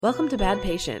Welcome to Bad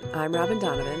Patient. I'm Robin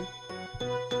Donovan.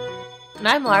 And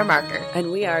I'm Laura Marker.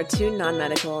 And we are two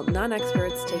non-medical,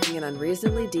 non-experts taking an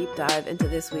unreasonably deep dive into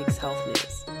this week's health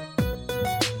news.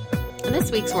 And this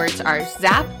week's words are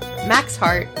Zap, Max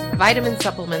Heart, vitamin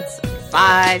supplements,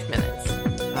 5 minutes.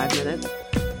 5 minutes?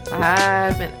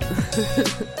 5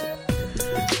 minutes.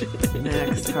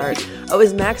 Max Heart. Oh,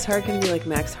 is Max Heart going to be like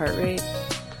max heart rate?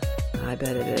 I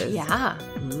bet it is. Yeah.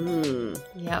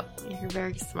 Yep. You're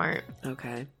very smart. Okay.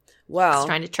 I Well, was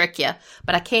trying to trick you,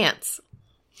 but I can't.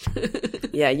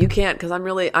 yeah, you can't because I'm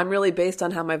really based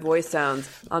on how my voice sounds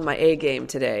on my A game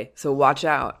today. So watch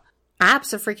out.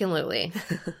 Abso-freaking-lutely.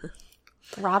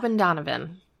 Robin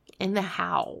Donovan in the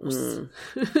house.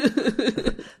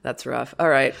 That's rough. All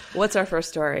right. What's our first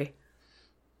story?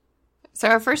 So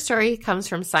our first story comes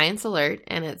from Science Alert,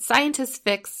 and it's scientists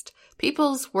fixed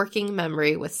people's working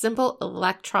memory with simple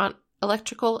electrical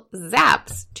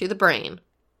zaps to the brain.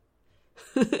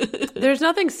 There's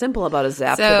nothing simple about a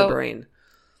zap to the brain.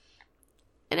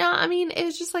 I mean, it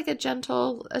was just like a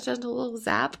gentle little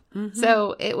zap. Mm-hmm.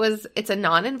 So it's a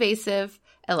non-invasive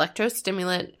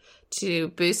electrostimulant to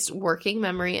boost working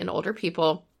memory in older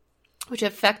people, which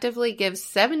effectively gives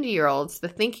 70-year-olds the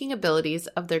thinking abilities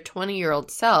of their 20-year-old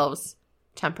selves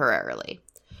temporarily.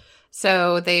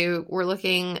 So they were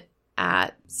looking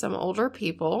at some older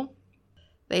people.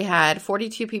 They had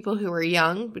 42 people who were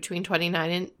young, between 20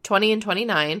 and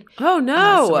 29. Oh,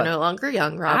 no. So we're no longer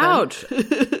young, Robin. Ouch.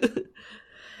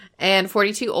 And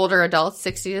 42 older adults,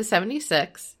 60 to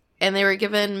 76. And they were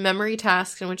given memory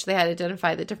tasks in which they had to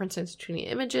identify the differences between the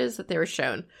images that they were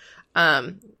shown.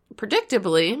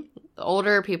 Predictably, the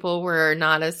older people were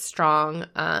not as strong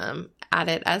at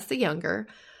it as the younger.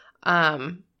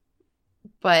 But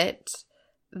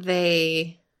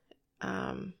they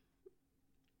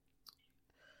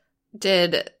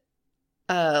did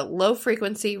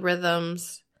low-frequency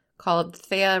rhythms called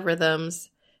theta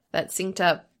rhythms that synced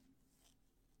up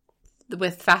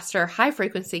with faster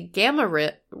high-frequency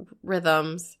gamma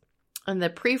rhythms in the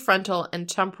prefrontal and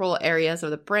temporal areas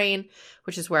of the brain,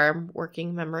 which is where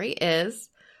working memory is.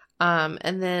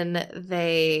 And then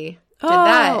they did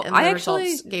that, and the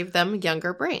results gave them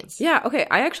younger brains. Yeah, okay.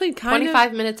 I actually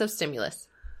 25 minutes of stimulus.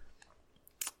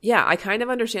 Yeah, I kind of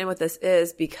understand what this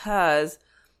is because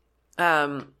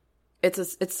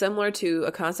it's similar to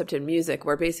a concept in music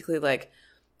where basically like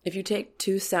if you take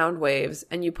two sound waves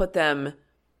and you put them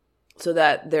so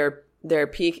that their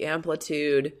peak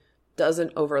amplitude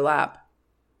doesn't overlap,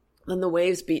 then the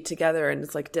waves beat together and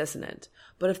it's like dissonant.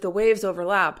 But if the waves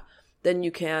overlap, then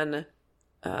you can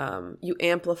you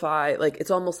amplify, like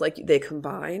it's almost like they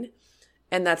combine,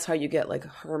 and that's how you get like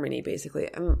harmony basically.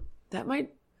 I'm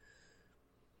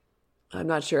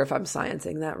not sure if I'm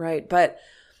sciencing that right, but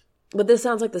this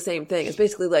sounds like the same thing. It's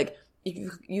basically like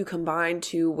if you combine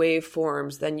two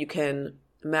waveforms, then you can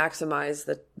maximize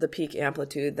the peak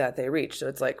amplitude that they reach. So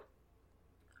it's like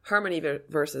harmony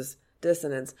versus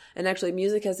dissonance. And actually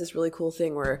music has this really cool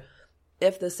thing where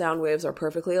if the sound waves are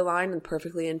perfectly aligned and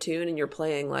perfectly in tune and you're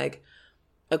playing like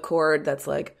a chord that's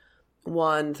like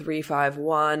 1, 3, 5,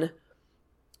 1,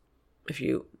 if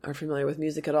you are familiar with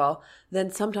music at all,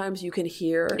 then sometimes you can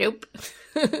hear. Nope.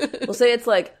 We'll say it's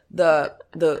like the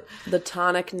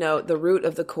tonic note, the root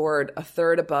of the chord, a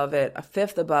third above it, a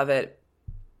fifth above it,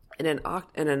 and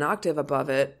an octave above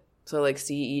it. So like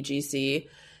C, E, G, C.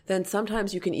 Then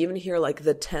sometimes you can even hear like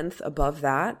the 10th above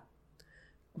that.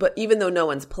 But even though no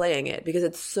one's playing it, because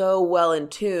it's so well in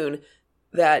tune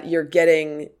that you're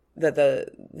getting that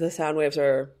the sound waves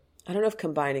are, I don't know if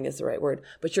combining is the right word,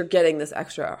 but you're getting this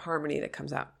extra harmony that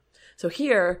comes out. So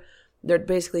here, they're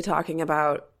basically talking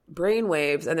about brain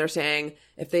waves, and they're saying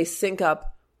if they sync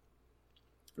up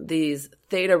these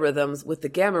theta rhythms with the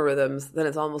gamma rhythms, then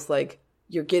it's almost like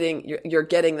you're getting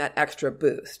that extra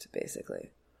boost,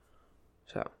 basically.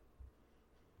 So.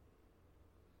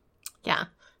 Yeah.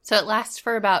 So it lasts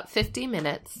for about 50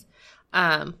 minutes.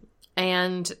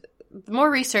 And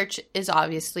more research is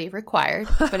obviously required,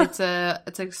 but it's an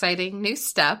exciting new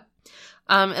step.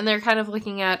 And they're kind of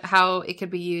looking at how it could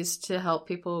be used to help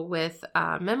people with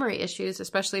memory issues,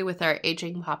 especially with our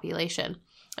aging population.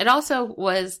 It also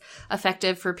was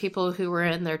effective for people who were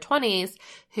in their 20s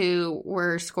who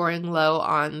were scoring low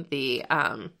on the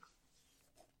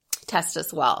test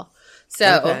as well.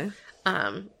 So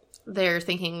they're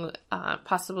thinking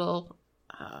possible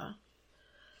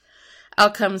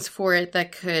outcomes for it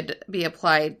that could be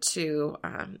applied to,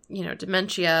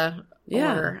 dementia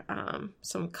or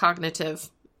some cognitive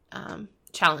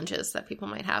challenges that people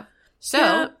might have.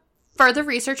 So further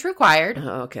research required.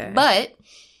 Okay. But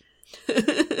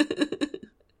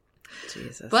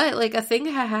Jesus. But like a thing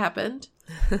happened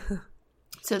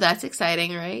So that's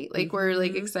exciting, right? Like, we're,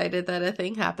 like, excited that a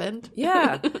thing happened.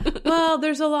 Yeah. Well,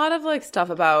 there's a lot of, like, stuff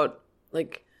about,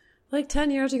 like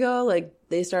 10 years ago, like,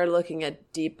 they started looking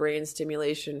at deep brain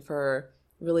stimulation for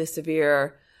really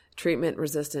severe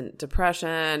treatment-resistant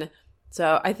depression.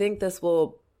 So I think this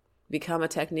will become a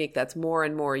technique that's more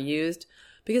and more used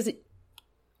because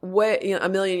a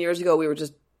million years ago, we were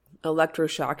just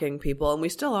electroshocking people, and we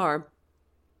still are,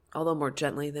 although more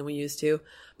gently than we used to.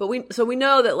 But we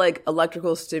know that, like,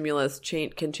 electrical stimulus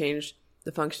can change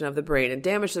the function of the brain and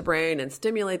damage the brain and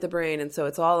stimulate the brain. And so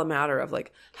it's all a matter of,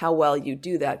 like, how well you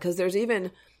do that. Because there's even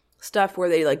stuff where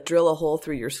they, like, drill a hole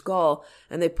through your skull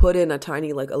and they put in a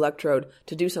tiny, like, electrode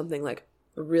to do something, like,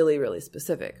 really, really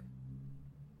specific.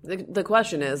 The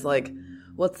question is, like,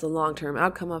 what's the long-term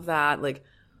outcome of that? Like,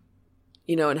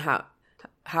 you know, and how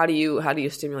do you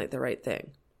stimulate the right thing?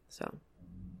 So.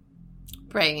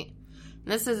 Right.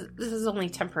 This is only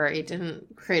temporary. It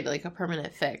didn't create, like, a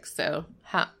permanent fix. So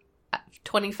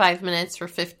 25 minutes for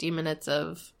 50 minutes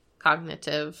of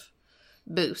cognitive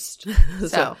boost.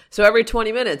 So every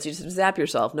 20 minutes you just zap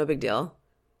yourself. No big deal.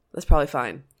 That's probably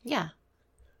fine. Yeah.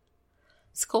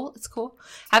 It's cool. It's cool.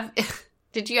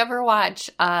 Did you ever watch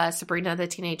Sabrina the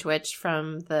Teenage Witch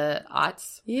from the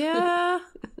aughts? Yeah.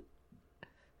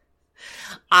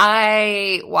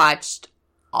 I watched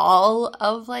all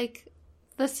of, like,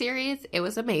 the series. It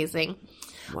was amazing.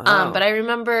 Wow. But I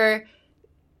remember,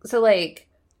 so, like,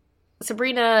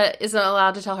 Sabrina isn't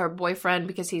allowed to tell her boyfriend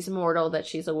because he's mortal that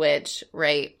she's a witch,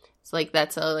 right? So, like,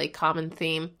 that's a, like, common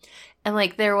theme. And,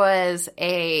 like, there was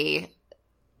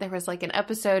like an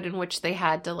episode in which they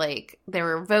had to, like, they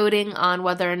were voting on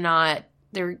whether or not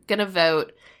they were gonna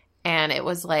vote, and it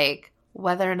was, like,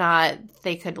 whether or not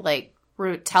they could, like,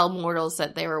 tell mortals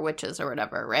that they were witches or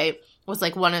whatever, right? Was,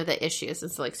 like, one of the issues.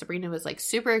 And so, like, Sabrina was, like,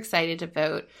 super excited to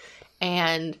vote,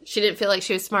 and she didn't feel like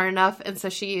she was smart enough, and so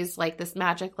she used, like, this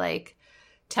magic, like,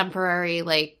 temporary,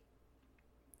 like,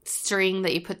 string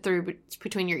that you put through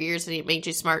between your ears, and it made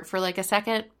you smart for, like, a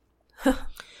second.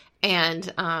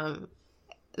 And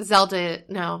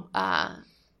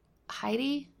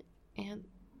Heidi and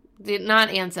not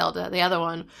Aunt Zelda, the other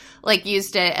one, like,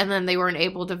 used it, and then they weren't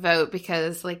able to vote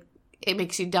because, like, it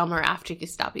makes you dumber after you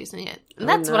stop using it. And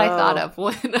that's what I thought of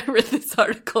when I read this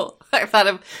article. I thought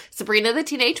of Sabrina the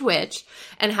Teenage Witch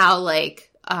and how,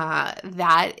 like,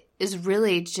 that is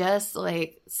really just,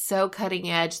 like, so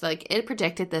cutting edge. Like, it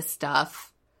predicted this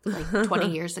stuff, like, 20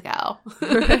 years ago.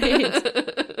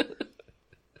 Right.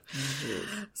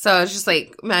 So I was just,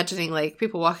 like, imagining, like,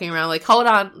 people walking around, like, hold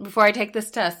on, before I take this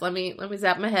test, let me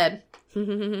zap my head.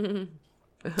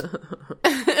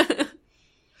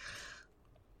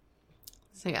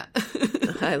 So, yeah.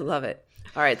 I love it.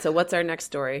 All right, so what's our next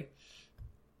story?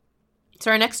 So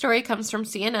our next story comes from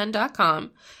CNN.com,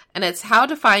 and it's how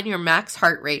to find your max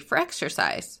heart rate for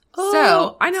exercise. Oh,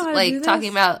 so I know how to like do this.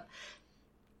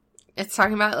 It's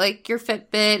talking about, like, your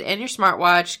Fitbit and your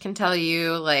smartwatch can tell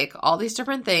you, like, all these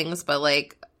different things, but,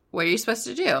 like, what are you supposed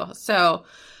to do? So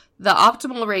the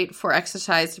optimal rate for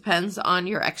exercise depends on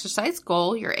your exercise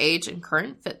goal, your age, and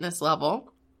current fitness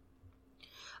level.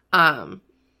 Heart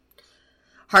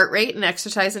rate and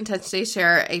exercise intensity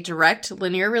share a direct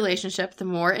linear relationship. The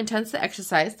more intense the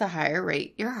exercise, the higher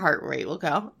rate your heart rate will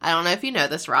go. I don't know if you know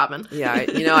this, Robin. Yeah,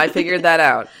 I figured that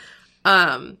out.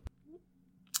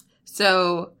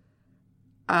 So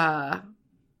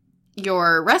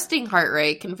your resting heart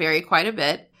rate can vary quite a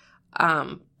bit,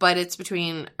 but it's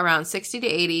between around 60 to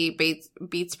 80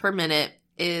 beats per minute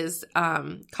is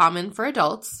common for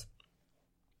adults.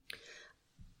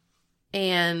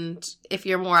 And if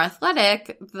you're more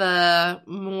athletic, the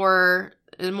more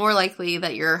likely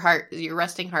that your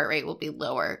resting heart rate will be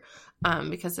lower,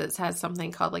 because it has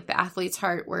something called, like, the athlete's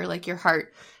heart, where, like, your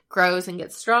heart grows and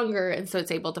gets stronger, and so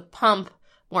it's able to pump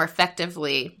more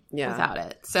effectively without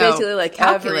it. So basically, like,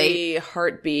 every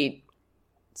heartbeat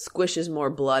squishes more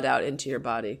blood out into your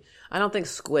body. I don't think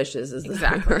squishes is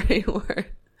the right word.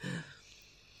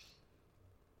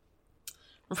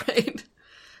 Right.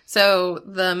 So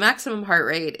the maximum heart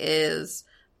rate is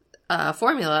a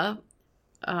formula,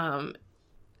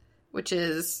 which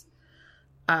is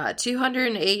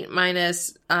 208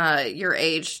 minus your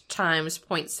age times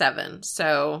 0.7.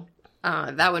 So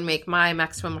that would make my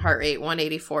maximum heart rate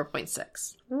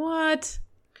 184.6. What?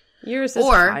 Yours is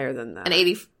higher than that.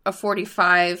 A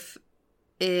 45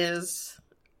 is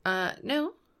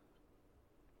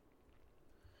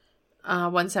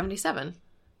 177.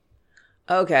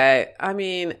 Okay. I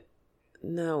mean,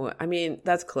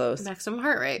 that's close. Maximum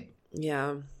heart rate.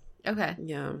 Yeah. Okay.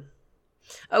 Yeah.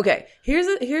 Okay. Here's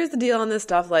the deal on this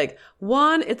stuff. Like,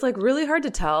 one, it's, like, really hard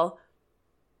to tell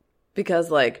because,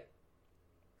 like,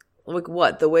 like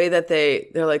what? The way that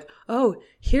they're like, oh,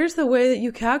 here's the way that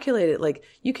you calculate it. Like,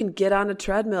 you can get on a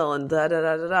treadmill and da da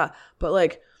da da da. But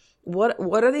like, what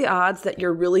are the odds that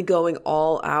you're really going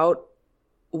all out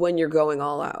when you're going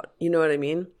all out? You know what I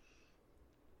mean?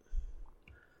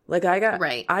 Like,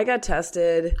 I got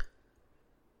tested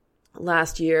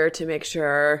last year to make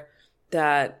sure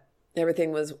that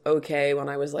everything was okay when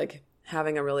I was like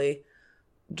having a really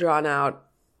drawn out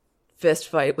fist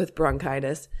fight with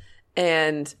bronchitis.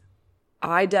 And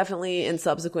I definitely in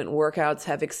subsequent workouts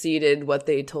have exceeded what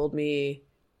they told me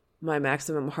my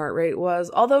maximum heart rate was,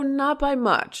 although not by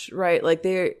much, right? Like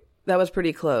that was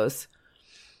pretty close.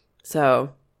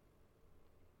 So,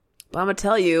 but I'm going to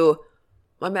tell you,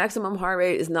 my maximum heart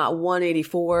rate is not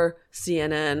 184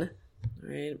 CNN,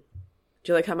 right?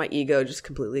 Do you like how my ego just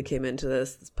completely came into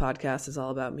this? This podcast is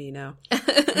all about me now.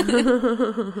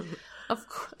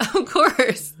 Of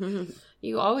course.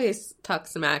 You always talk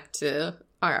smack to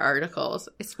our articles.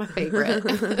 It's my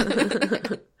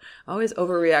favorite. Always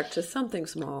overreact to something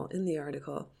small in the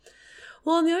article.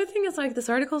 Well, and the other thing is like this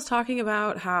article is talking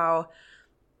about how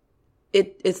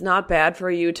it's not bad for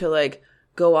you to like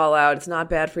go all out. It's not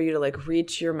bad for you to like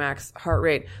reach your max heart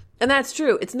rate. And that's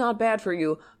true. It's not bad for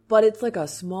you, but it's like a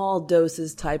small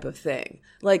doses type of thing.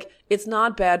 Like it's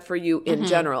not bad for you in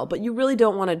general, but you really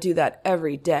don't want to do that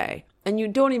every day. And you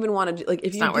don't even want to do, like, if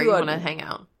it's you not where you want to hang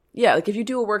out. Yeah, like if you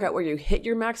do a workout where you hit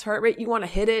your max heart rate, you want to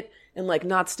hit it and like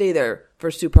not stay there for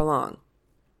super long.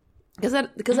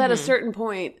 Because at a certain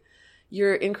point,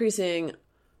 you're increasing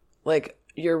like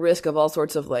your risk of all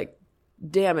sorts of like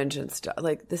damage and stuff.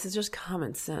 Like this is just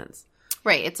common sense.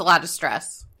 Right. It's a lot of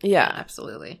stress. Yeah,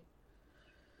 absolutely.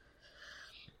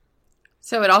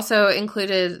 So it also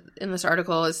included in this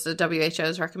article is the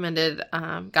WHO's recommended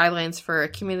guidelines for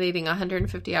accumulating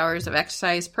 150 hours of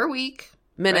exercise per week.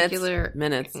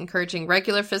 Minutes. Encouraging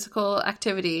regular physical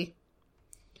activity.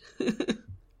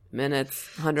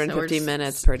 Minutes. 150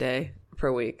 minutes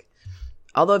per week.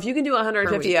 Although if you can do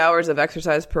 150 hours of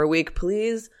exercise per week,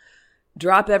 please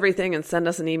drop everything and send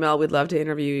us an email. We'd love to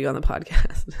interview you on the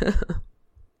podcast.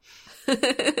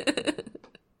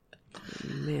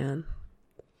 Man.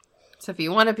 So if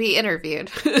you want to be interviewed,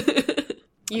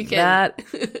 you can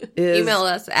email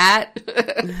us at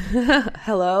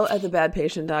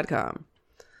hello@thebadpatient.com.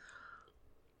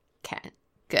 Okay.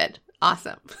 Good.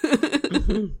 Awesome.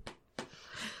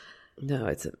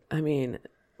 No,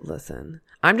 listen.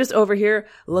 I'm just over here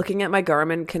looking at my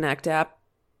Garmin Connect app,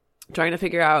 trying to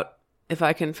figure out if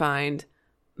I can find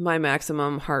my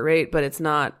maximum heart rate, but it's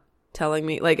not telling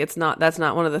me, like, that's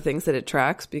not one of the things that it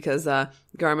tracks because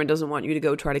Garmin doesn't want you to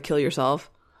go try to kill yourself.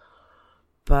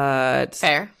 But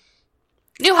fair.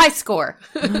 New high score.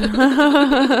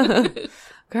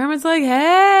 Garmin's like,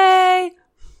 hey,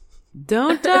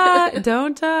 don't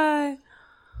die.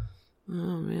 Oh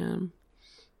man.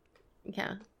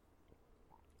 Yeah.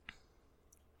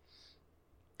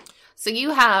 So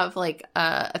you have like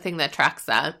a thing that tracks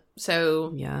that.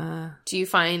 So yeah. Do you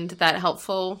find that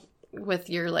helpful with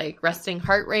your like resting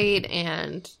heart rate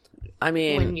and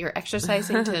when you're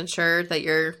exercising to ensure that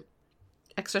you're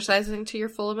exercising to your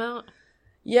full amount?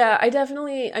 Yeah, I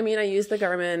use the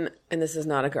Garmin, and this is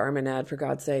not a Garmin ad for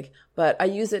God's sake, but I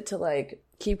use it to like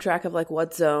keep track of like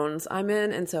what zones I'm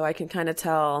in, and so I can kind of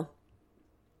tell,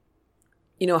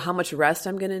 how much rest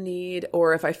I'm going to need,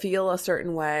 or if I feel a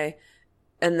certain way,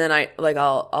 and then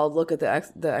I'll look at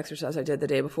the exercise I did the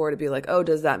day before to be like, oh,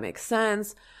 does that make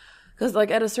sense? Because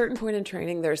like at a certain point in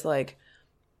training, there's like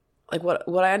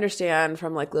what I understand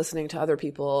from like listening to other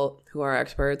people who are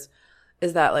experts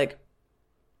is that like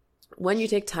when you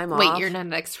take time off. Wait, you're not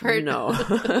an expert?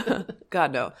 No.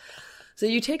 God, no. So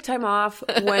you take time off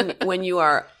when you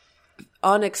are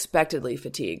unexpectedly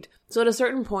fatigued. So at a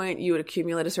certain point, you would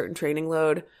accumulate a certain training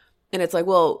load. And it's like,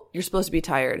 well, you're supposed to be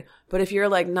tired. But if you're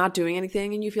like not doing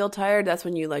anything and you feel tired, that's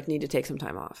when you like need to take some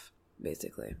time off,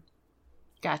 basically.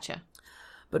 Gotcha.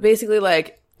 But basically,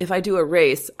 like, if I do a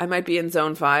race, I might be in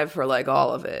zone 5 for like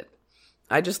all of it.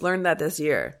 I just learned that this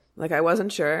year. Like, I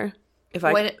wasn't sure if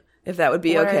that would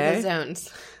be okay. What are the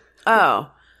zones?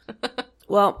 Oh,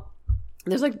 well,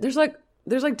 there's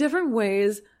different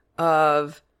ways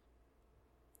of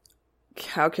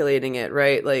calculating it,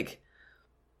 right? Like,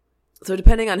 so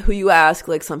depending on who you ask,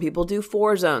 like some people do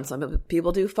 4 zones, some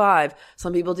people do 5,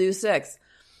 some people do 6,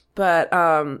 but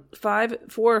 4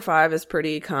 or 5 is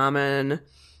pretty common,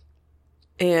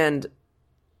 and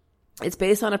it's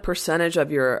based on a percentage of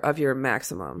your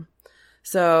maximum.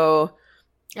 So,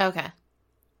 okay.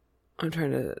 I'm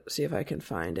trying to see if I can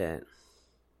find it.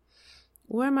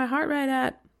 Where my heart rate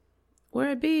at? Where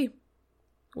it be?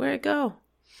 Where it go?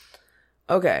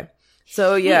 Okay.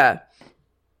 So yeah.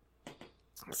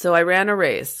 So I ran a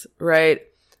race, right?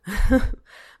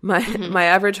 My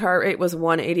average heart rate was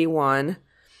 181.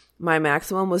 My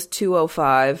maximum was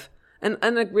 205. And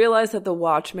I realized that the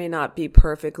watch may not be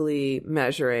perfectly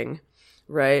measuring,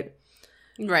 right?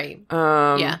 Right.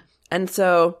 Yeah. And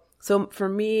so for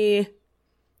me,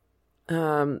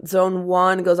 zone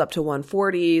 1 goes up to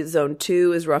 140. Zone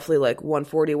 2 is roughly like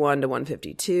 141 to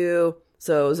 152.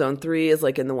 So zone 3 is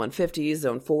like in the 150s.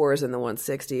 Zone 4 is in the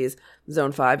 160s.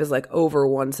 Zone 5 is like over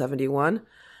 171.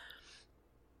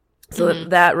 So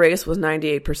that race was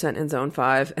 98% in zone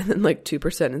 5 and then like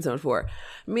 2% in zone 4.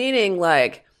 Meaning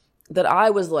like that I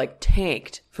was like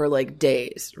tanked for like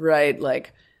days, right?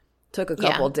 Like took a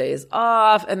couple of days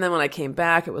off. And then when I came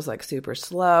back, it was like super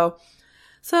slow.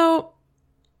 So,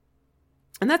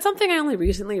 and that's something I only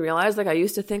recently realized. Like I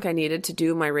used to think I needed to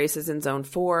do my races in zone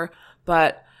 4,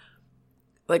 but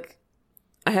like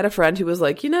I had a friend who was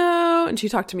like, and she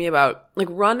talked to me about like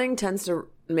running tends to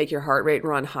make your heart rate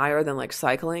run higher than like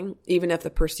cycling, even if the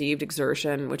perceived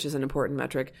exertion, which is an important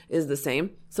metric, is the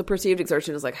same. So perceived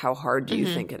exertion is like how hard do you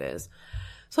think it is.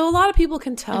 So a lot of people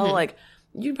can tell like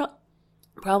you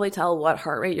probably tell what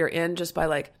heart rate you're in just by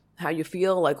like how you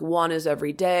feel. Like 1 is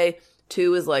every day,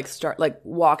 2 is like start like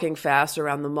walking fast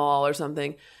around the mall or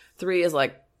something, 3 is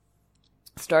like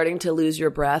starting to lose your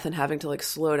breath and having to like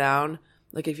slow down.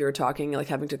 Like if you're talking, like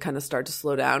having to kind of start to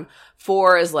slow down.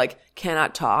 4 is like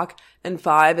cannot talk. And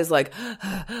 5 is like,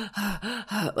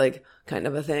 like kind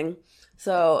of a thing.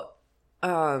 So,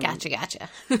 Gotcha.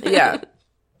 Yeah.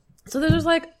 So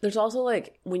there's also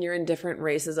like when you're in different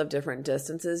races of different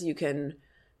distances, you can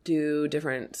do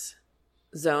different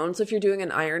zones. So if you're doing an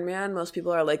Ironman, most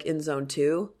people are like in zone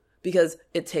 2 because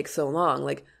it takes so long.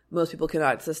 Like most people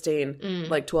cannot sustain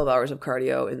like 12 hours of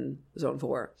cardio in zone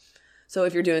 4. So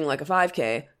if you're doing like a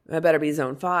 5K, I better be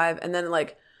zone 5. And then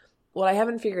like what I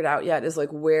haven't figured out yet is like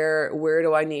where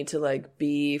do I need to like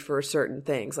be for certain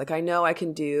things? Like I know I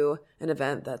can do an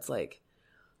event that's like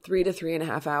 3 to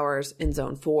 3.5 hours in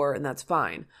zone 4, and that's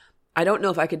fine. I don't know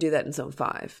if I could do that in zone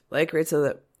 5. Like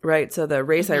so the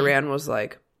race I ran was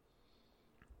like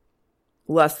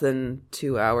less than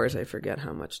 2 hours. I forget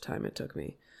how much time it took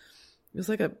me. It was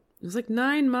like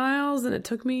 9 miles, and it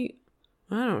took me,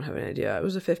 I don't have an idea. It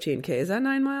was a 15K. Is that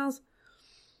 9 miles?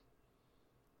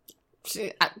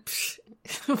 Why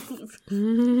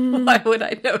would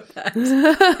I know that?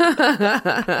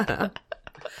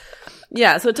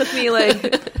 Yeah, so it took me like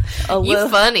a little. You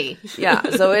funny. Yeah,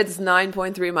 so it's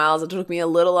 9.3 miles. It took me a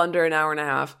little under an hour and a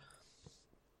half.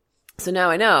 So now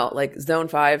I know, like zone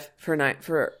 5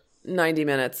 for 90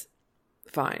 minutes,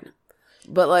 fine.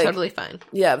 But like totally fine.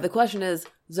 Yeah, the question is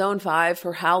zone 5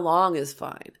 for how long is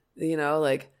fine?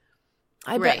 Like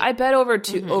I bet over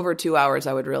 2 hours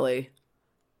I would really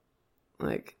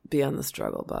like be on the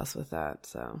struggle bus with that.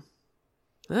 So,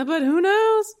 but who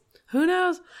knows? Who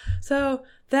knows? So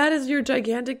that is your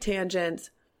gigantic tangent.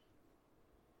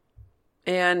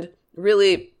 And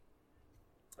really,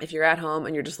 if you're at home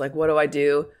and you're just like, what do I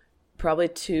do? Probably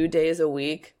 2 days a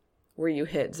week where you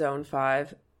hit zone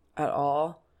 5 at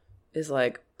all is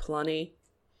like plenty.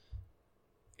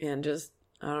 And just,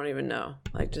 I don't even know.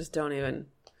 Like, just don't even,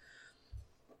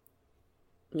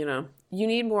 you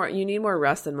need more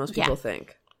rest than most people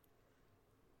think.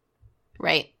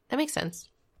 Right. That makes sense.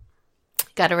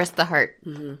 Got to rest the heart.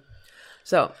 Mm-hmm.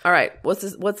 So, all right. What's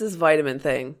this vitamin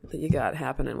thing that you got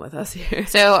happening with us here?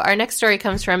 So our next story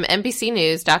comes from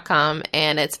NBCnews.com,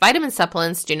 and it's vitamin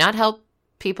supplements do not help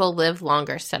people live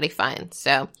longer, study finds.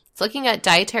 So it's looking at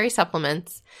dietary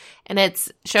supplements, and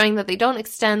it's showing that they don't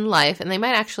extend life, and they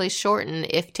might actually shorten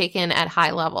if taken at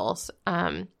high levels.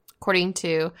 According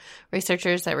to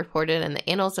researchers that reported in the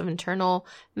Annals of Internal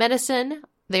Medicine,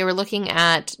 they were looking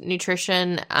at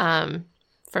nutrition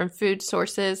from food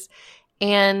sources,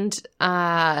 and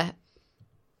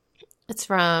it's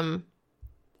from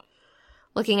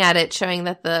looking at it showing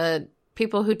that the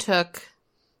people who took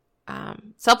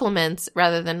supplements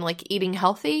rather than like eating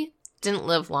healthy didn't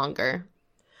live longer.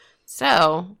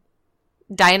 So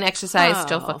diet and exercise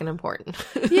still fucking important.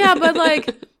 Yeah, but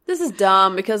like this is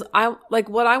dumb because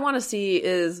what I want to see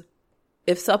is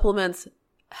if supplements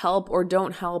help or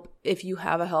don't help if you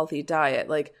have a healthy diet.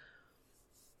 Like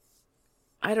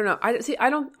I don't know. I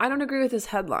don't agree with this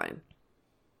headline.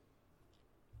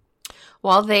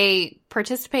 While the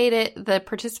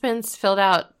participants filled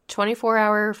out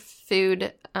 24-hour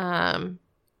food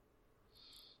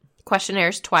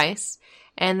questionnaires twice,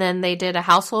 and then they did a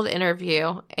household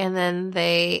interview, and then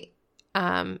they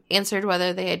answered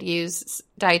whether they had used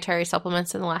dietary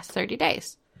supplements in the last 30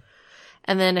 days.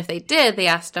 And then if they did, they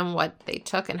asked them what they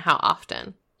took and how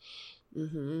often.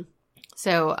 Mm-hmm.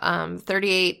 So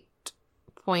 38%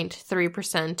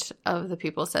 0.3% of the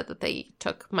people said that they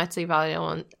took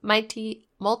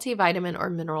multivitamin or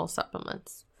mineral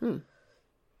supplements. Oh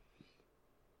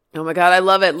my God, I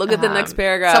love it. Look at the next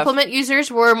paragraph. Supplement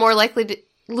users were more likely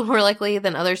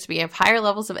than others to be of higher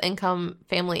levels of income,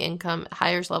 family income,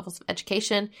 higher levels of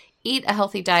education, eat a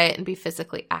healthy diet, and be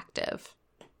physically active.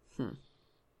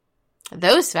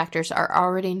 Those factors are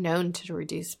already known to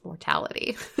reduce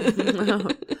mortality.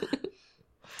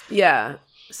 Yeah.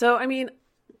 So, I mean,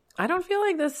 I don't feel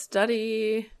like this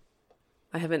study,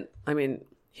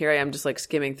 here I am just like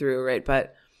skimming through, right?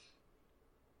 But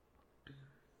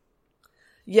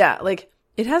yeah, like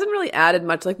it hasn't really added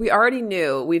much. Like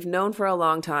we've known for a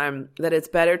long time that it's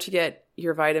better to get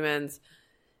your vitamins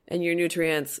and your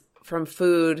nutrients from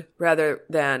food rather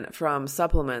than from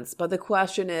supplements. But the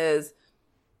question is,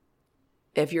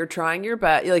 if you're trying your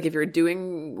best, like if you're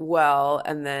doing well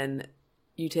and then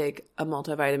you take a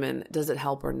multivitamin, does it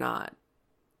help or not?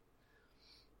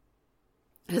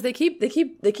 Because they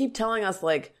keep telling us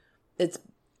like it's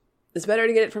better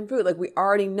to get it from food. Like we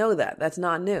already know that. That's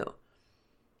not new.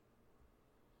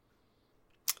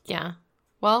 Yeah.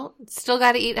 Well, still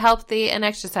got to eat healthy and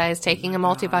exercise. Taking a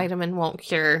multivitamin won't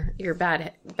cure your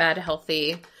bad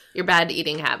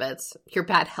eating habits. Your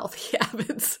bad healthy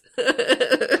habits.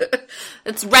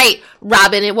 That's right,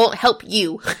 Robin. It won't help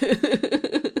you.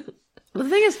 The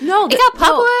thing is, no. It got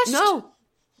published? No.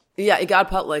 Yeah, it got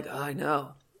published. Like, oh, I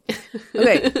know.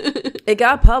 Okay. It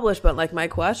got published, but like my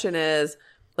question is,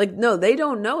 like, no, they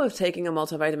don't know if taking a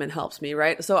multivitamin helps me,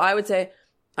 right? So I would say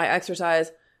I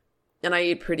exercise and I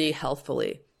eat pretty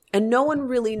healthfully. And no one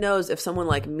really knows if someone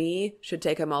like me should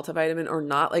take a multivitamin or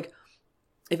not. Like,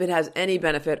 if it has any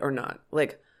benefit or not.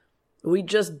 Like, we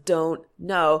just don't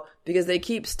know because they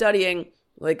keep studying,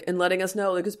 like, and letting us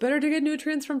know, like, it's better to get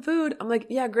nutrients from food. I'm like,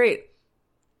 yeah, great.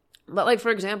 But, like, for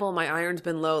example, my iron's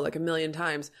been low, like, 1,000,000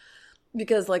 times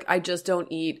because, like, I just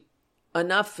don't eat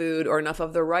enough food or enough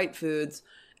of the right foods.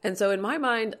 And so in my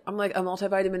mind, I'm like, a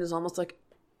multivitamin is almost like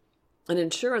an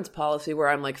insurance policy where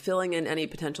I'm, like, filling in any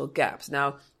potential gaps.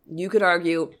 Now, you could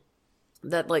argue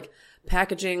that, like,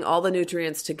 packaging all the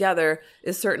nutrients together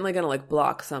is certainly going to like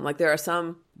block some. Like there are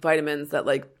some vitamins that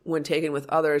like when taken with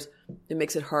others, it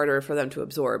makes it harder for them to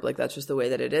absorb. Like that's just the way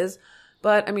that it is.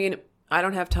 But I mean, I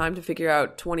don't have time to figure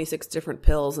out 26 different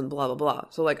pills and blah, blah, blah.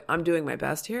 So like I'm doing my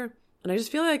best here. And I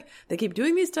just feel like they keep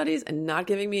doing these studies and not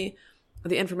giving me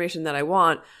the information that I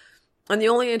want. And the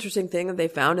only interesting thing that they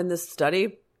found in this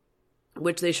study,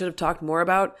 which they should have talked more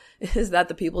about, is that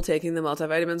the people taking the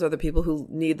multivitamins are the people who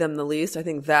need them the least. I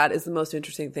think that is the most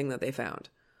interesting thing that they found.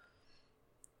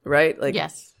 Right? Like,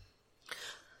 yes.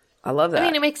 I love that. I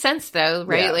mean, it makes sense though,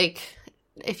 right? Yeah. Like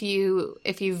if you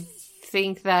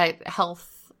think that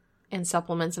health and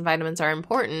supplements and vitamins are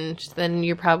important, then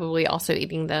you're probably also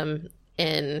eating them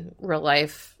in real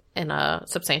life in a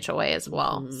substantial way as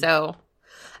well. Mm-hmm. So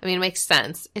I mean, it makes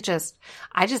sense.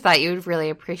 I just thought you would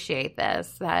really appreciate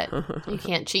this, that you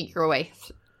can't cheat your way.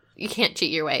 You can't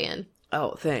cheat your way in.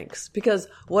 Oh, thanks. Because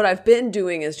what I've been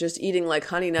doing is just eating like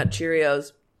Honey Nut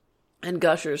Cheerios and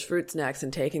Gushers fruit snacks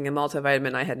and taking a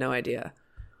multivitamin. I had no idea.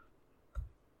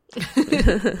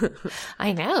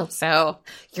 I know. So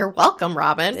you're welcome,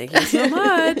 Robin. Thank you so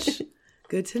much.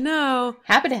 Good to know.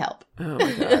 Happy to help. Oh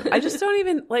my God. I just don't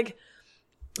even like...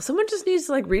 Someone just needs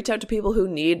to like reach out to people who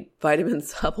need vitamin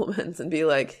supplements and be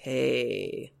like,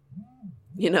 hey,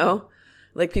 you know,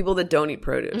 like people that don't eat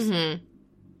produce. Mm-hmm.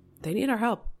 They need our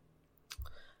help.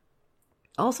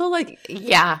 Also, like,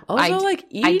 yeah,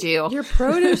 eat your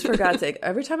produce for God's sake.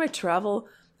 Every time I travel,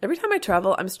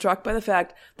 I'm struck by the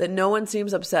fact that no one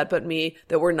seems upset but me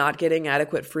that we're not getting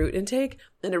adequate fruit intake.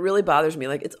 And it really bothers me.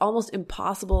 Like, it's almost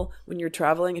impossible when you're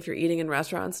traveling, if you're eating in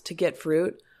restaurants, to get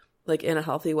fruit. Like in a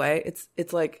healthy way.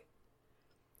 It's like,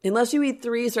 unless you eat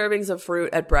 3 servings of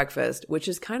fruit at breakfast, which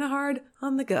is kind of hard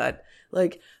on the gut,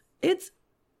 like it's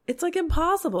like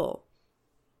impossible.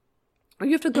 Or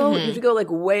you have to go like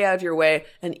way out of your way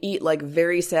and eat like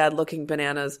very sad looking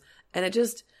bananas. And it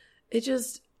just,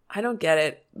 I don't get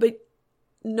it. But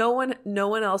no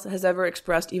one else has ever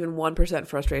expressed even 1%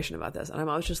 frustration about this. And I'm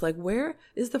always just like, where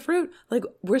is the fruit? Like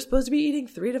we're supposed to be eating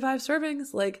 3 to 5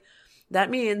 servings. Like, that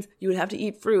means you would have to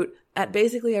eat fruit at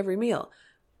basically every meal.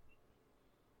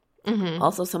 Mm-hmm.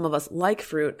 Also, some of us like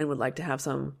fruit and would like to have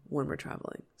some when we're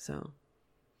traveling. So,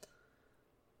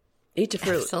 eat your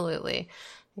fruit. Absolutely.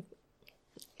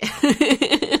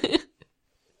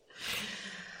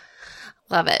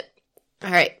 Love it.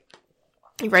 All right.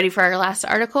 You ready for our last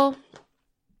article?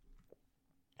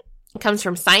 It comes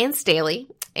from Science Daily.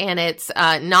 And it's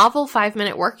a novel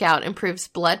 5-minute workout improves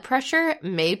blood pressure,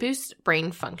 may boost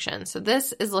brain function. So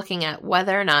this is looking at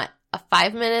whether or not a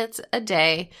 5 minutes a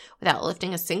day without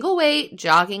lifting a single weight,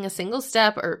 jogging a single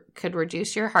step, or could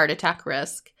reduce your heart attack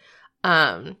risk,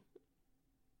 and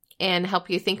help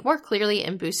you think more clearly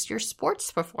and boost your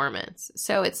sports performance.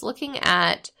 So it's looking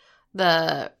at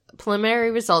the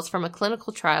preliminary results from a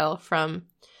clinical trial from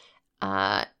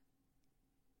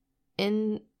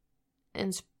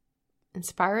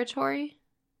Inspiratory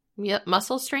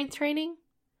Muscle Strength Training,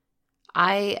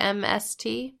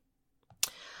 IMST.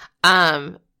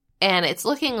 And it's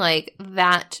looking like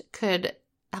that could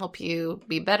help you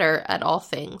be better at all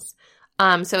things.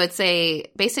 So it's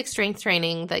a basic strength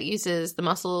training that uses the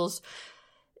muscles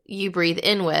you breathe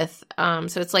in with.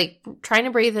 So it's like trying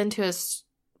to breathe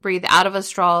out of a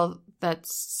straw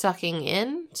that's sucking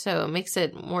in. So it makes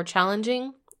it more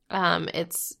challenging.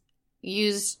 It's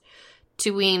used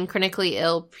to wean chronically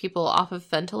ill people off of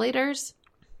ventilators.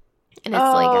 And it's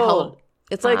like held.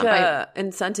 It's like a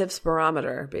incentive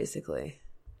spirometer, basically.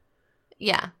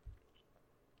 Yeah.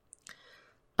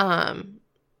 So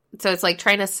it's like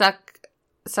trying to suck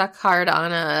hard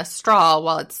on a straw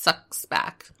while it sucks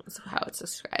back. That's how it's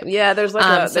described. Yeah, there's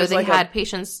like so they had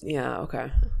patients. Yeah,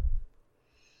 okay.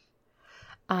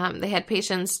 They had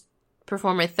patients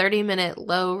perform a 30-minute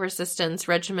low resistance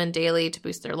regimen daily to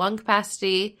boost their lung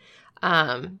capacity.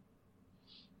 And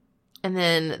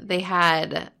then they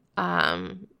had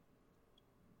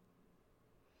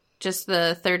just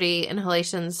the 30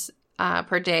 inhalations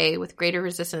per day with greater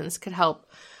resistance could help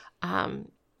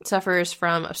sufferers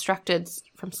from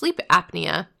sleep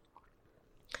apnea.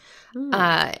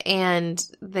 And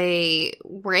they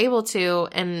were able to,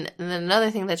 and then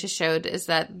another thing that just showed is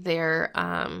that their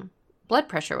blood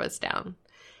pressure was down.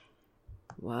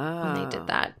 Wow. When they did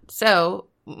that. So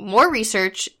more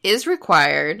research is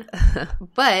required,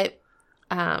 but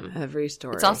every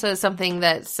story. It's also something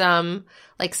that some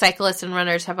like cyclists and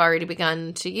runners have already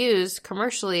begun to use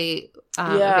commercially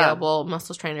available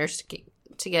muscle trainers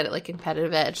to get it like a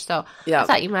competitive edge. So I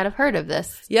thought you might have heard of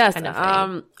this. Yes. Kind of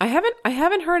thing. I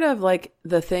haven't heard of like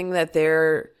the thing that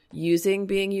they're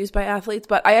being used by athletes,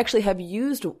 but I actually have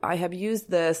used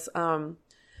this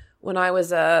when I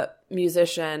was a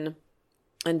musician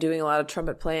and doing a lot of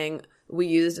trumpet playing. We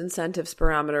used incentive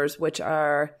spirometers, which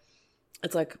are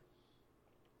it's like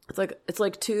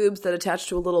tubes that attach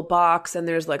to a little box, and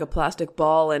there's like a plastic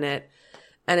ball in it.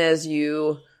 And as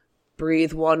you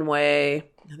breathe one way,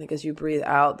 I think as you breathe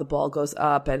out, the ball goes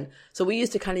up. And so we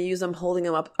used to kind of use them holding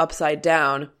them up upside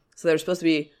down. So they're supposed to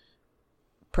be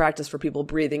practice for people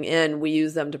breathing in. We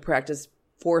use them to practice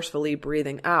forcefully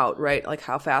breathing out, right? Like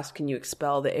how fast can you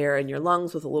expel the air in your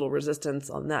lungs with a little resistance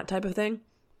on that type of thing.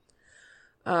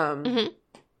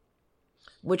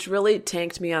 Which really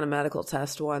tanked me on a medical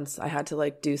test once. I had to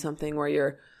like do something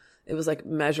where it was like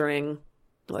measuring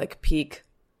like peak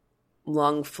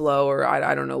lung flow, or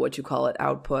I don't know what you call it,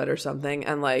 output or something.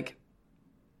 And like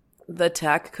the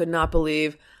tech could not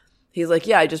believe, he's like,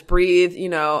 yeah, just breathe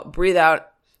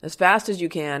out as fast as you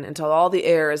can until all the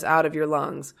air is out of your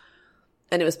lungs.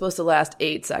 And it was supposed to last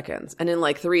 8 seconds. And in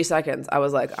like 3 seconds, I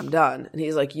was like, I'm done. And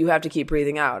he's like, you have to keep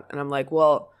breathing out. And I'm like,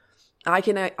 well, I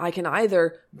can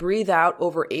either breathe out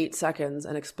over 8 seconds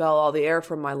and expel all the air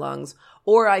from my lungs,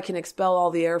 or I can expel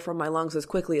all the air from my lungs as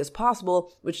quickly as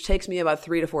possible, which takes me about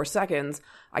 3 to 4 seconds.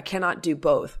 I cannot do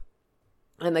both.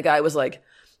 And the guy was like,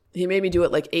 he made me do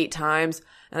it like 8 times.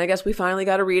 And I guess we finally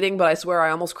got a reading, but I swear I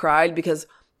almost cried because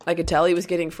I could tell he was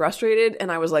getting frustrated.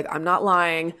 And I was like, I'm not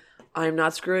lying. I'm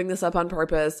not screwing this up on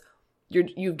purpose.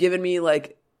 You've given me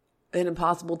like an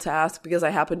impossible task because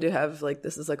I happen to have like,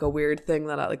 this is like a weird thing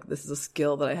that this is a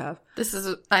skill that I have.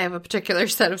 I have a particular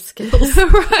set of skills.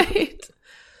 Right.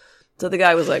 So the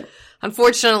guy was like,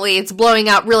 unfortunately, it's blowing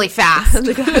out really fast. And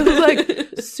the guy was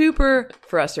like super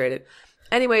frustrated.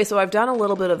 Anyway, so I've done a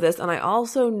little bit of this, and I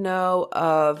also know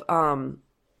of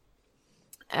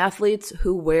athletes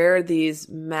who wear these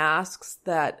masks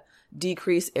that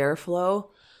decrease airflow.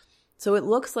 So it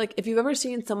looks like, if you've ever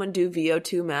seen someone do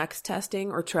VO2 max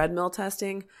testing or treadmill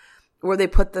testing, where they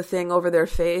put the thing over their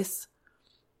face,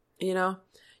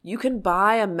 you can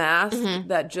buy a mask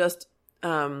that just,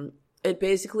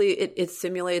 it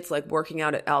simulates like working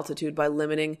out at altitude by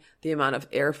limiting the amount of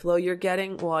airflow you're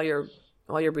getting while you're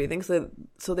breathing.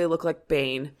 So they look like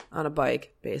Bane on a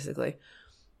bike, basically.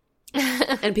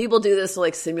 And people do this to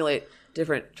like simulate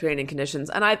different training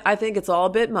conditions. And I think it's all a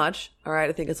bit much. All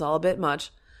right. I think it's all a bit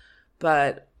much.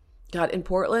 But God, in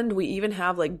Portland, we even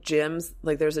have like gyms.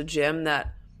 Like there's a gym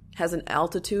that has an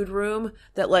altitude room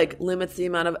that like limits the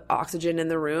amount of oxygen in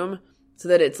the room so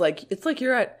that it's like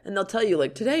you're at, and they'll tell you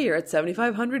like today you're at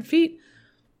 7,500 feet.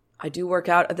 I do work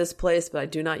out at this place, but I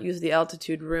do not use the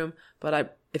altitude room.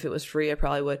 But if it was free, I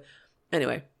probably would.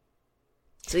 Anyway,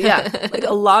 So yeah, like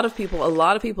a lot of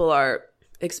people are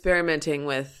experimenting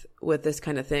with this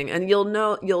kind of thing. And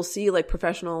you'll see like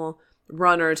professional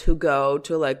runners who go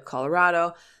to like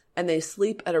Colorado and they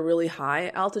sleep at a really high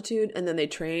altitude, and then they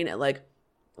train at like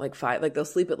they'll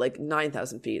sleep at like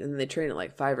 9,000 feet, and then they train at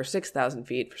like 5,000 or 6,000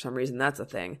 feet. For some reason, that's a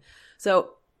thing.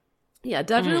 So yeah,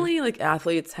 definitely like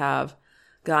athletes have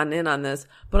gotten in on this.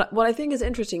 But what I think is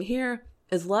interesting here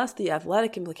is less the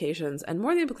athletic implications and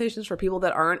more the implications for people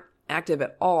that aren't active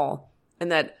at all,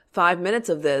 and that 5 minutes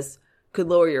of this could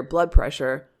lower your blood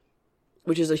pressure,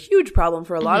 which is a huge problem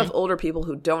for a lot of older people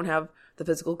who don't have the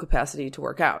physical capacity to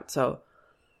work out. So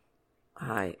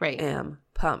I am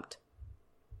pumped.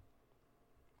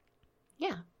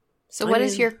 Yeah. So what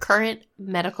is your current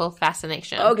medical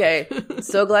fascination? Okay.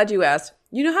 So glad you asked.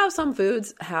 You know how some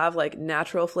foods have like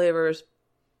natural flavors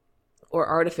or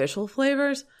artificial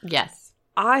flavors? Yes.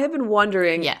 I have been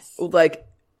wondering, yes. Like,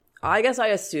 I guess I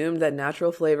assumed that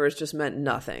natural flavors just meant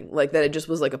nothing. Like that it just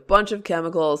was like a bunch of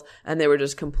chemicals and they were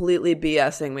just completely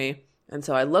BSing me. And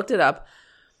so I looked it up.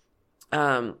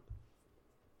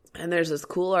 And there's this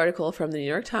cool article from the New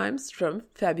York Times from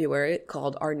February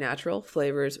called "Are Natural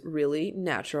Flavors Really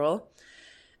Natural?"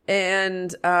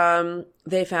 And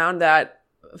they found that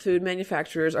food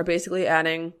manufacturers are basically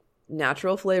adding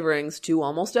natural flavorings to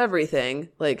almost everything,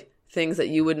 like things that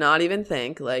you would not even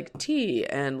think, like tea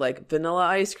and like vanilla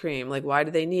ice cream. Like, why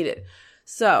do they need it?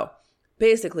 So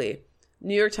basically,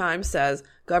 New York Times says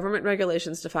government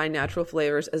regulations define natural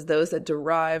flavors as those that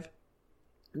derive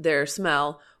their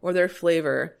smell or their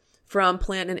flavor from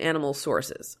plant and animal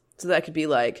sources. So that could be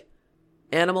like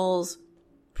animals,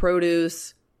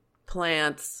 produce,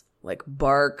 plants, like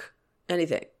bark,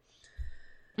 anything.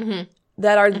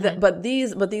 That are, but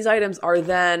these items are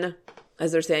then,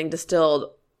 as they're saying,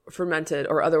 distilled, fermented,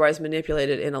 or otherwise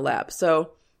manipulated in a lab.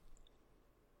 So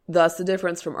thus the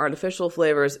difference from artificial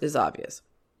flavors is obvious.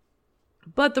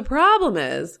 But the problem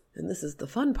is, and this is the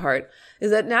fun part,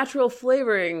 is that natural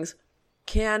flavorings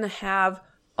can have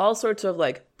all sorts of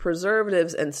like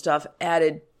preservatives and stuff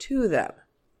added to them,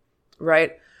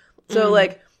 right? So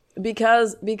like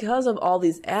because of all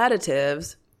these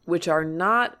additives, which are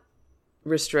not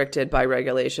restricted by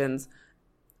regulations,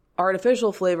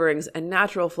 artificial flavorings and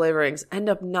natural flavorings end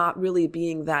up not really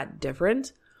being that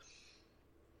different.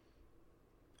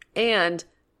 And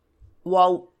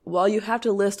while you have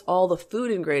to list all the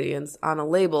food ingredients on a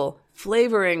label,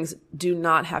 flavorings do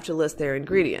not have to list their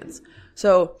ingredients.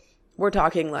 So we're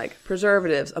talking like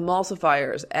preservatives,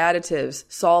 emulsifiers, additives,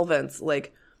 solvents,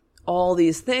 like all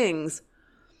these things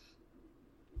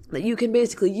that you can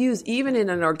basically use even in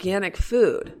an organic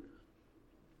food.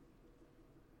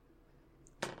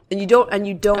 And you don't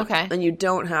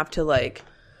have to like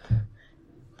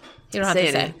you don't have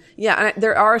to say. Yeah, and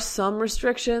there are some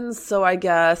restrictions, so I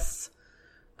guess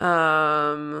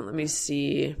let me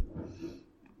see.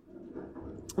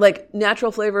 Like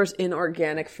natural flavors in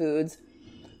organic foods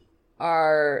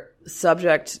are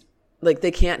subject, like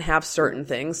they can't have certain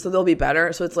things, so they'll be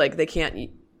better. So it's like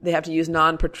they have to use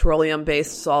non-petroleum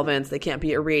based solvents, they can't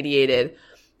be irradiated,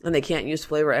 and they can't use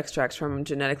flavor extracts from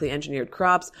genetically engineered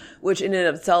crops, which in and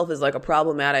of itself is like a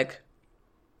problematic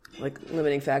like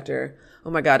limiting factor. Oh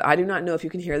my God, I do not know if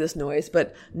you can hear this noise,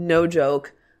 but no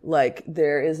joke, like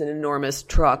there is an enormous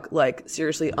truck like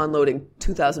seriously unloading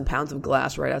 2,000 pounds of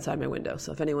glass right outside my window.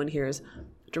 So if anyone hears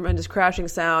tremendous crashing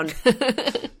sound,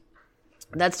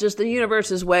 that's just the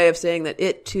universe's way of saying that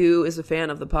it too is a fan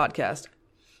of the podcast.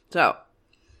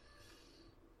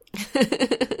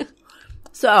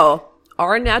 So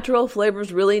are natural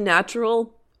flavors really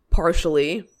natural?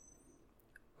 Partially.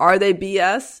 Are they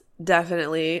BS?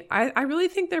 Definitely. I really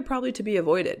think they're probably to be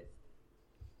avoided.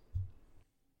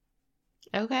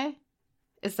 Okay.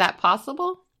 Is that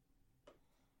possible?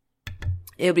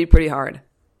 It would be pretty hard.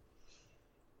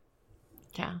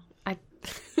 Yeah. I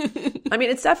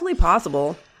mean, it's definitely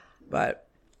possible, but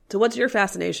so what's your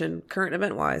fascination current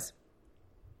event wise?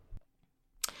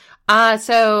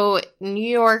 So New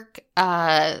York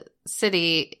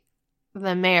City,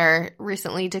 the mayor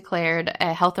recently declared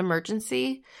a health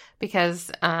emergency because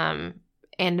and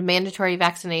mandatory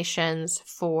vaccinations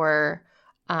for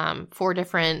 4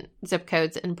 different zip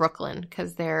codes in Brooklyn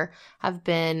because there have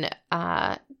been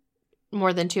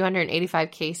more than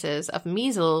 285 cases of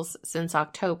measles since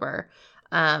October.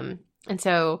 And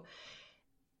so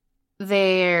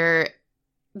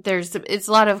it's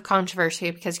a lot of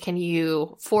controversy because can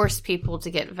you force people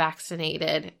to get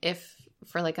vaccinated if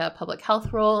for like a public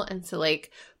health role? And so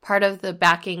like part of the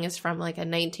backing is from like a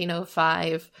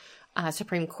 1905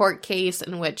 Supreme Court case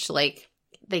in which like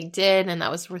they did, and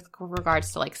that was with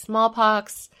regards to like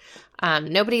smallpox.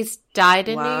 Nobody's died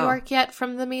in New York yet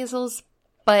from the measles,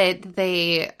 but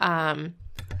they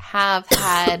have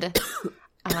had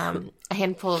a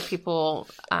handful of people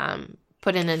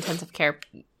put in intensive care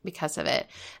because of it.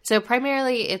 So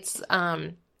primarily it's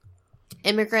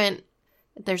immigrant.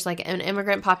 There's like an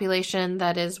immigrant population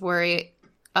that is worried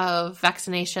of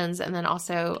vaccinations, and then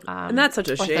also and that's such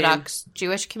a Orthodox shame.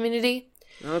 Jewish community.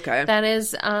 Okay. That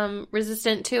is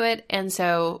resistant to it. And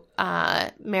so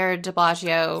Mayor de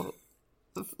Blasio,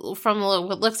 from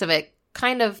the looks of it,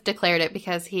 kind of declared it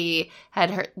because he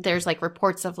had heard there's like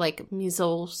reports of like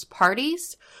measles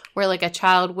parties where like a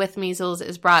child with measles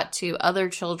is brought to other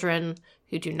children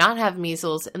who do not have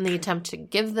measles in the attempt to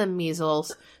give them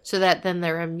measles so that then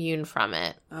they're immune from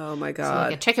it. Oh my God. So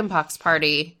like a chickenpox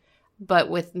party, but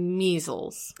with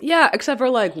measles. Yeah, except for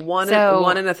like one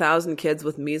in 1,000 kids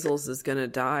with measles is going to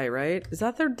die, right? Is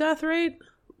that their death rate?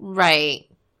 Right.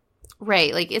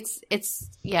 Like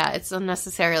it's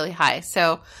unnecessarily high.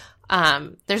 So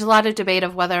there's a lot of debate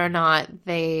of whether or not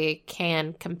they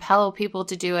can compel people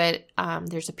to do it.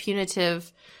 There's a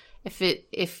punitive,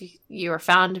 if you are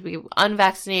found to be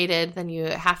unvaccinated, then you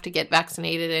have to get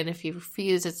vaccinated. And if you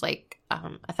refuse, it's like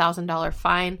 $1,000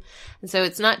 fine. And so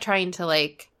it's not trying to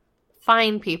like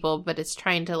fine people, but it's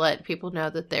trying to let people know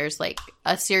that there's like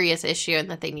a serious issue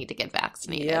and that they need to get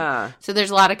vaccinated. Yeah. So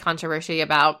there's a lot of controversy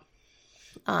about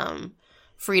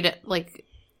freedom, like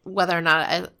whether or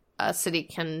not a city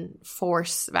can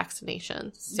force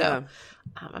vaccinations. So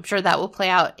I'm sure that will play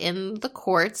out in the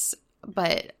courts,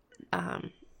 but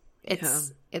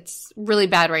it's really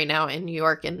bad right now in New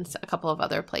York and a couple of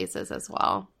other places as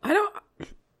well.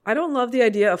 I don't love the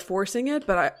idea of forcing it,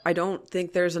 but I don't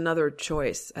think there's another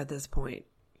choice at this point.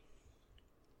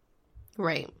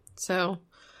 Right. So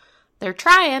they're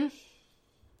trying.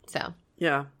 So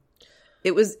yeah.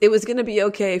 It was going to be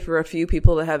okay for a few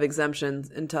people to have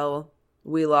exemptions until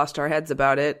we lost our heads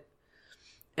about it.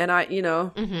 And how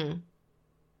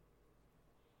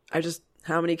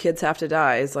many kids have to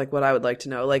die is like what I would like to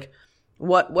know. Like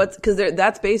what's, because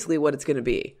that's basically what it's going to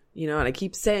be, and I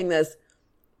keep saying this.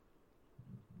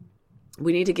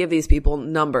 We need to give these people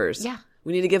numbers. Yeah.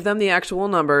 We need to give them the actual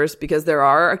numbers because there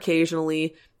are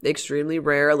occasionally extremely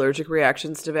rare allergic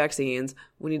reactions to vaccines.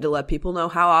 We need to let people know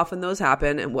how often those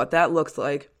happen and what that looks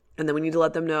like. And then we need to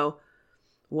let them know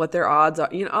what their odds are.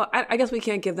 I guess we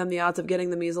can't give them the odds of getting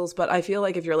the measles, but I feel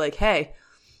like if you're like, hey,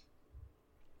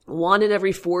 1 in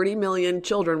every 40 million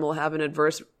children will have an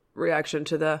adverse reaction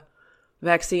to the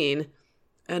vaccine,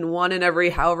 and 1 in every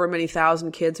however many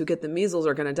thousand kids who get the measles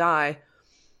are going to die.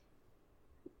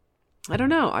 I don't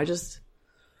know. I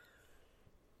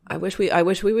wish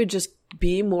we would just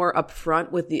be more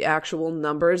upfront with the actual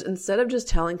numbers instead of just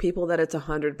telling people that it's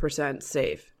 100%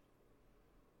 safe.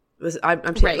 This is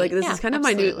kind of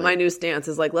my new stance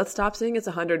is like, let's stop saying it's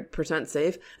 100%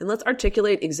 safe and let's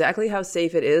articulate exactly how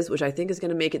safe it is, which I think is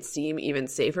going to make it seem even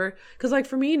safer. Because like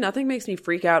for me, nothing makes me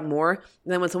freak out more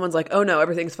than when someone's like, oh no,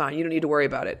 everything's fine. You don't need to worry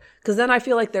about it. Because then I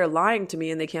feel like they're lying to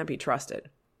me and they can't be trusted.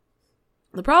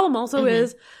 The problem also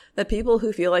is that people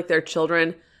who feel like their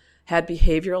children had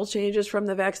behavioral changes from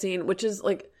the vaccine, which is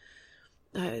like,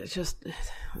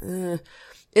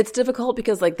 it's difficult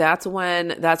because like that's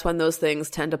when those things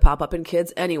tend to pop up in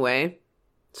kids anyway.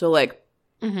 So like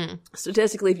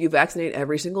statistically, if you vaccinate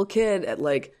every single kid at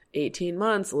like 18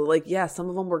 months, like, yeah, some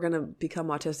of them were going to become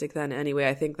autistic then anyway.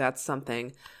 I think that's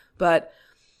something, but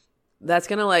that's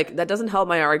going to that doesn't help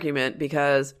my argument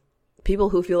because people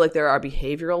who feel like there are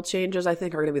behavioral changes, I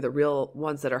think, are going to be the real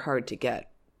ones that are hard to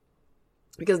get.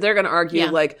 Because they're going to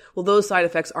argue well, those side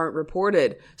effects aren't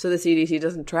reported, so the CDC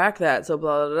doesn't track that, so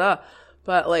blah, blah, blah.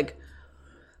 But,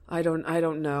 I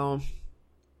don't know.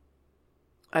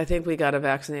 I think we got to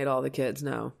vaccinate all the kids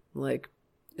now.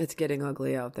 It's getting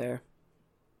ugly out there.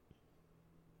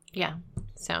 Yeah.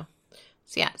 So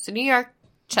New York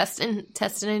testing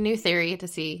a new theory to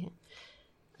see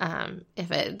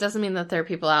if it doesn't mean that there are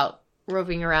people out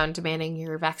roving around demanding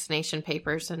your vaccination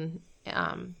papers and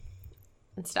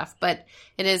stuff. But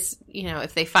it is,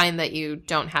 if they find that you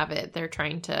don't have it, they're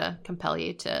trying to compel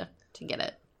you to get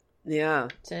it. Yeah.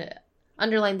 To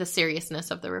underline the seriousness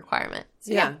of the requirement.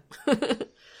 So, yeah.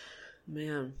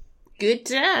 Man. Good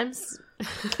times.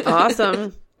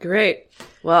 Awesome. Great.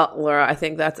 Well, Laura, I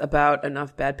think that's about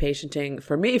enough bad patienting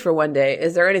for me for one day.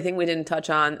 Is there anything we didn't touch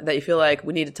on that you feel like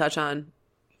we need to touch on?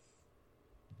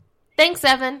 Thanks,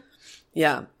 Evan.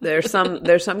 Yeah. There's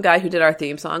some guy who did our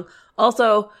theme song.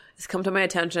 Also, it's come to my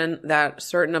attention that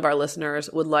certain of our listeners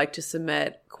would like to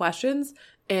submit questions,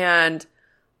 and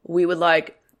we would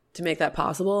like to make that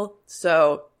possible.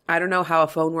 So I don't know how a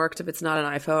phone works if it's not an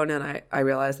iPhone, and I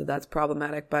realize that that's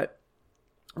problematic, but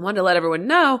I wanted to let everyone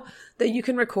know that you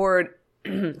can record,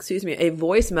 a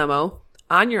voice memo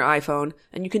on your iPhone,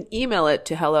 and you can email it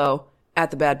to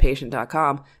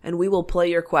hello@thebadpatient.com, and we will play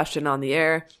your question on the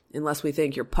air, unless we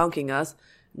think you're punking us,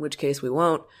 in which case we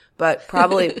won't, but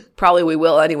probably we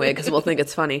will anyway, because we'll think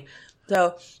it's funny.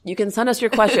 So you can send us your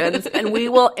questions, and we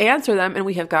will answer them, and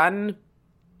we have gotten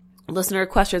listener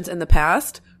questions in the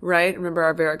past, right? Remember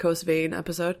our varicose vein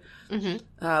episode?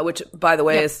 Mm-hmm. Which, by the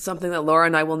way, is something that Laura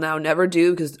and I will now never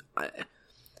do, because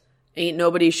ain't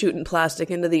nobody shooting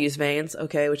plastic into these veins,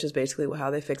 okay? Which is basically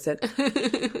how they fix it.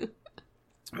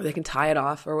 Or they can tie it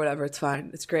off or whatever. It's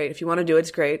fine. It's great. If you want to do it,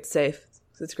 it's great. It's safe.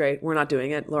 It's great. We're not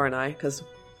doing it, Laura and I, because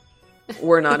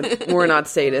we're not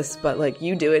sadists. But like,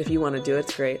 you do it if you want to do it.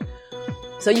 It's great.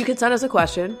 So you can send us a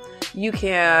question. You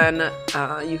can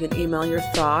email your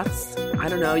thoughts. I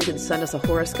don't know. You can send us a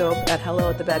horoscope at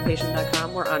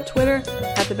hello@thebadpatient.com. We're on Twitter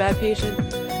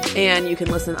 @thebadpatient. And you can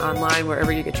listen online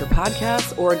wherever you get your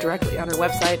podcasts, or directly on our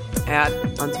website at,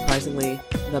 unsurprisingly,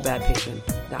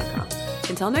 thebadpatient.com.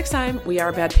 Until next time, we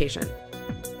are Bad Patient.